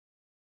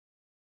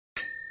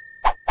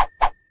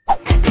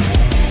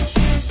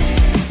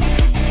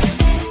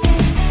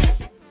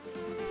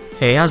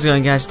Hey, how's it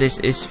going guys, this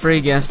is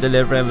Free Games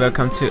Delivery and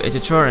welcome to a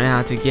tutorial on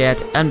how to get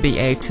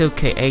NBA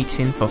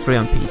 2K18 for free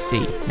on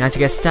PC. Now to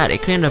get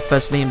started, click on the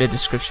first link in the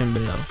description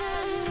below.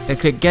 Then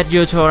click Get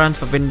uTorrent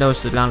for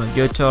Windows to download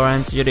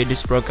uTorrent. You need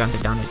this program to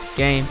download the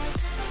game.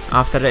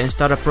 After that,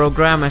 install the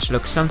program and it should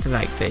look something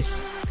like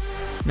this.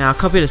 Now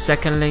copy the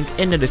second link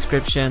in the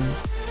description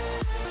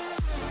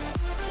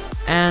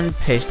and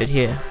paste it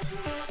here.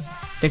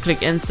 Then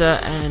click enter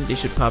and it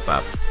should pop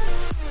up.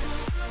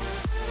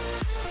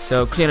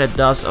 So clear the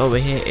dots over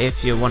here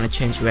if you want to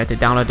change where to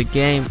download the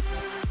game,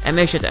 and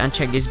make sure to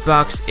uncheck this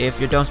box if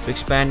you don't speak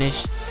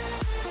Spanish.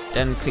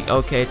 Then click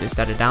OK to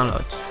start the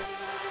download.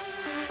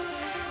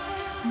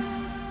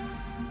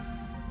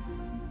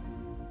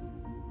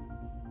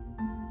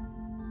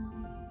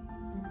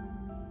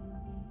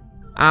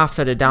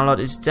 After the download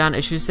is done,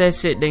 it should say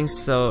settings,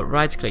 so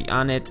right click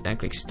on it and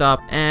click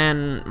stop,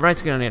 and right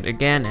click on it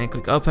again and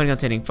click open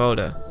containing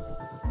folder.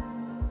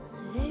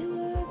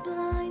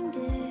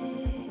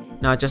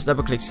 Now just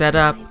double click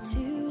setup,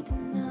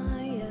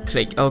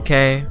 click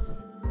OK.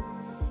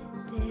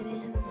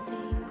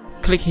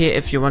 Click here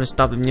if you want to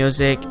stop the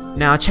music.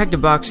 Now check the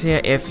box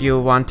here if you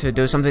want to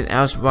do something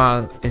else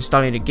while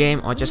installing the game,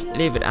 or just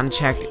leave it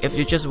unchecked if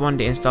you just want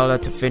the installer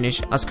to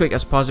finish as quick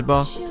as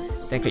possible.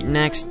 Then click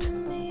next.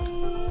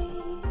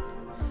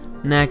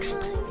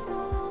 Next.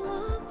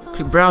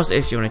 Click browse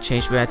if you want to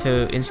change where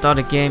to install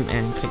the game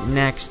and click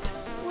next.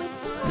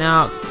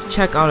 Now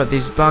check all of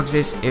these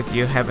boxes if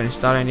you haven't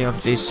installed any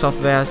of these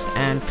softwares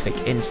and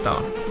click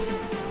install.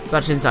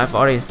 But since I've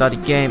already installed the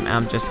game,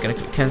 I'm just gonna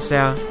click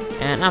cancel,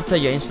 and after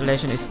your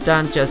installation is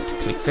done, just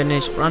click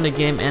finish, run the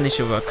game, and it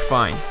should work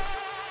fine.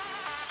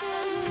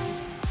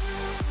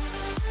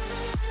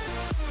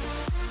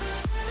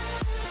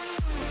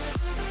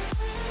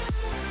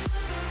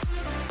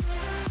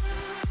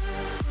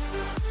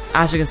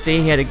 As you can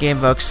see here, the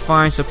game works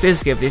fine, so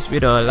please give this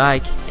video a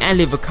like and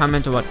leave a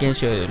comment on what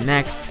games you'll do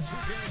next.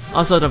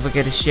 Also, don't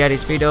forget to share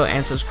this video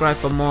and subscribe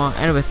for more.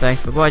 Anyway,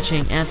 thanks for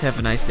watching and have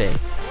a nice day.